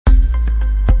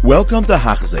Welcome to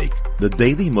Hachzeik, the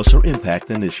Daily Musar Impact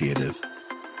Initiative.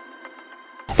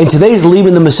 In today's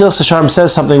Liban, the Mesilas Yesharim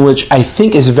says something which I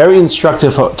think is very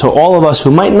instructive to all of us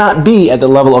who might not be at the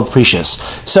level of Precious.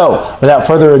 So, without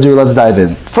further ado, let's dive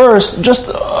in. First, just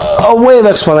a way of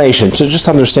explanation, to just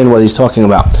understand what he's talking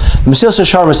about. The Mesilas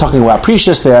Yesharim is talking about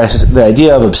Precious, the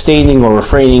idea of abstaining or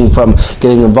refraining from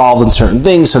getting involved in certain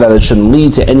things so that it shouldn't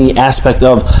lead to any aspect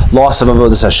of loss of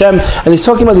Avodas Hashem. And he's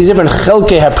talking about these different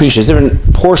chelkei ha-Precious,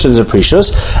 different portions of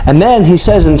Precious. And then he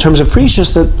says in terms of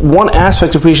Precious that one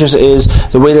aspect of Precious is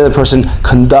the way that a person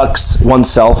conducts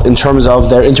oneself in terms of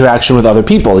their interaction with other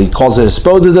people. He calls it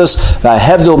spodidus,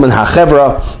 hevdil min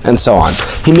hachevra, and so on.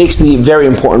 He makes the very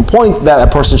important point that a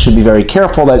person should be very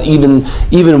careful that even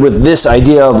with this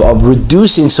idea of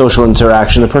reducing social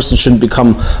interaction, a person shouldn't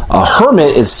become a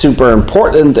hermit. It's super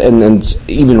important and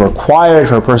even required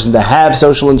for a person to have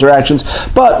social interactions,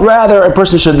 but rather a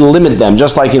person should limit them,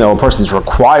 just like a person's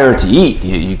required to eat.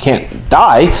 You can't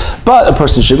die, but a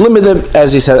person should limit them,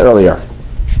 as he said earlier.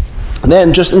 And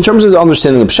then, just in terms of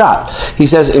understanding the pshat, he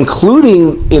says,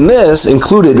 included in this, he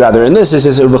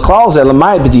says, a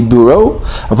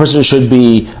person should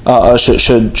be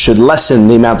should lessen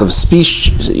the amount of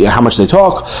speech, how much they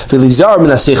talk,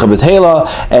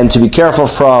 and to be careful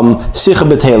from sicha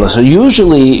b'teila. So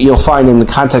usually you'll find in the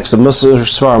context of Musar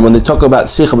Svarim, when they talk about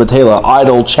sicha b'teila,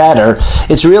 idle chatter,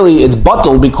 it's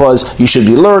buttal because you should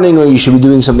be learning or you should be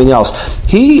doing something else.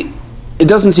 It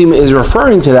doesn't seem is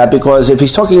referring to that, because if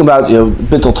he's talking about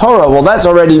Bittul Torah, well, that's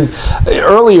already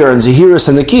earlier in Zehirus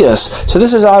and Nikiyas. So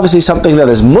this is obviously something that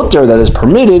is mutter, that is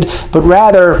permitted, but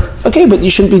rather, but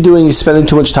you shouldn't be spending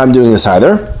too much time doing this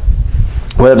either,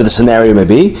 whatever the scenario may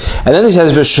be. And then he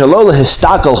says, a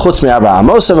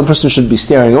person should be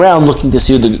staring around, looking to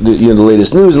see the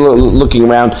latest news, looking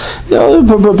around. A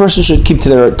person should keep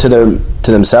to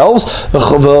themselves.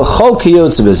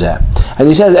 And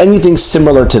he says anything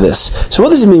similar to this. So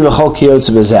what does it mean, v'chol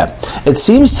kiyotze b'zeh? It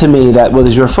seems to me that what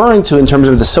he's referring to in terms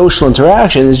of the social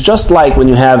interaction is just like when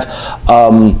you have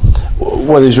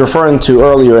what he's referring to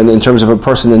earlier in terms of a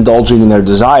person indulging in their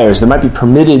desires. There might be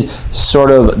permitted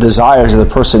sort of desires that a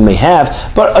person may have,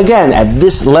 but again, at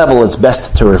this level it's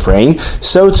best to refrain.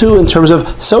 So too in terms of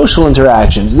social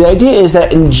interactions. The idea is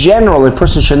that in general a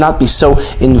person should not be so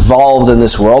involved in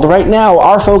this world. Right now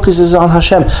our focus is on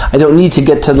Hashem. I don't need to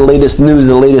get to the latest news,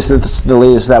 the latest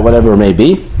that, whatever it may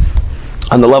be.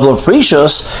 On the level of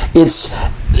Precious, it's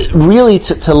really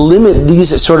to limit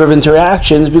these sort of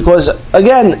interactions, because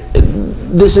again,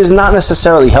 this is not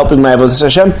necessarily helping my Avodas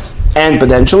Hashem, and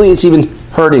potentially it's even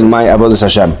hurting my Avodas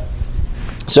Hashem.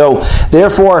 So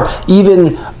therefore,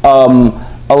 even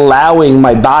allowing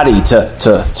my body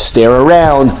to stare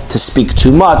around, to speak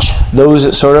too much,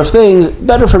 those sort of things,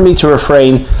 better for me to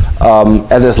refrain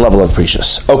at this level of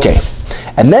Precious. Okay.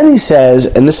 And then he says,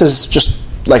 and this is just,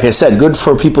 like I said, good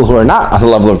for people who are not on the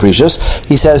level of Precious.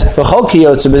 He says,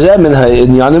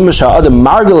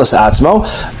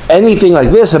 anything like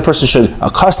this, a person should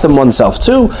accustom oneself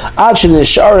to,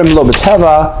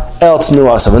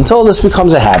 until this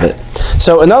becomes a habit.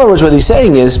 So, in other words, what he's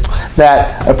saying is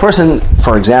that a person,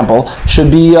 for example, should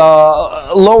be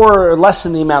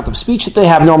lessen the amount of speech that they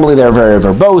have. Normally they're very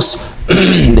verbose,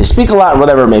 they speak a lot,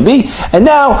 whatever it may be, and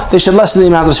now they should lessen the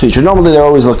amount of speech. Normally they're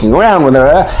always looking around,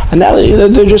 and now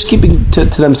they're just keeping to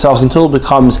themselves until it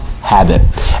becomes habit.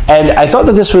 And I thought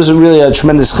that this was really a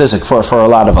tremendous chizuk for a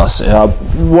lot of us.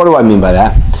 What do I mean by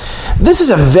that? This is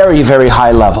a very, very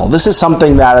high level. This is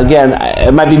something that, again,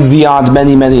 it might be beyond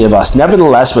many, many of us.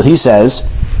 Nevertheless, what he says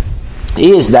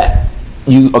is that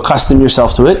you accustom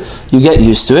yourself to it, you get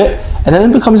used to it, and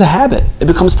then it becomes a habit. It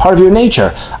becomes part of your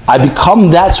nature. I become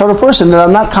that sort of person that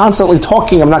I'm not constantly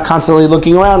talking, I'm not constantly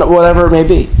looking around, whatever it may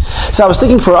be. So I was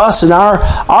thinking for us in our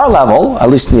level,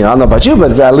 at least, I don't know about you,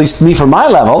 but at least me for my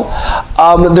level,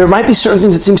 there might be certain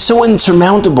things that seem so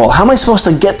insurmountable. How am I supposed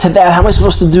to get to that? How am I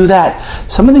supposed to do that?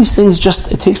 Some of these things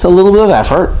it takes a little bit of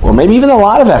effort, or maybe even a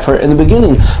lot of effort in the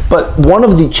beginning. But one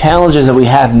of the challenges that we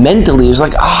have mentally is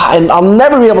like, and I'll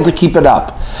never be able to keep it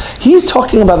up. He's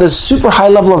talking about this super high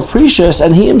level of Precious,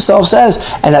 and he himself says,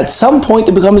 and at some point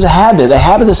it becomes a habit. A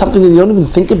habit is something that you don't even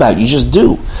think about, you just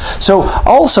do. So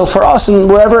also for us, and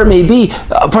wherever it may be,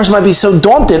 a person might be so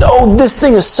daunted, this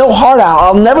thing is so hard,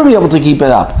 I'll never be able to keep it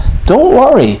up. Don't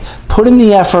worry, put in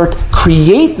the effort,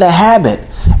 create the habit,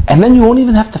 and then you won't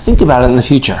even have to think about it in the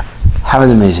future. Have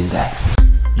an amazing day.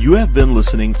 You have been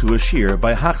listening to a shiur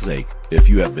by Hachzeik. If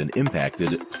you have been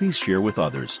impacted, please share with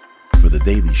others. For the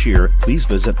daily shiur, please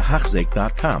visit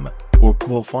Hachzeik.com or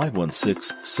call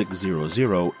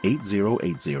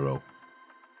 516-600-8080.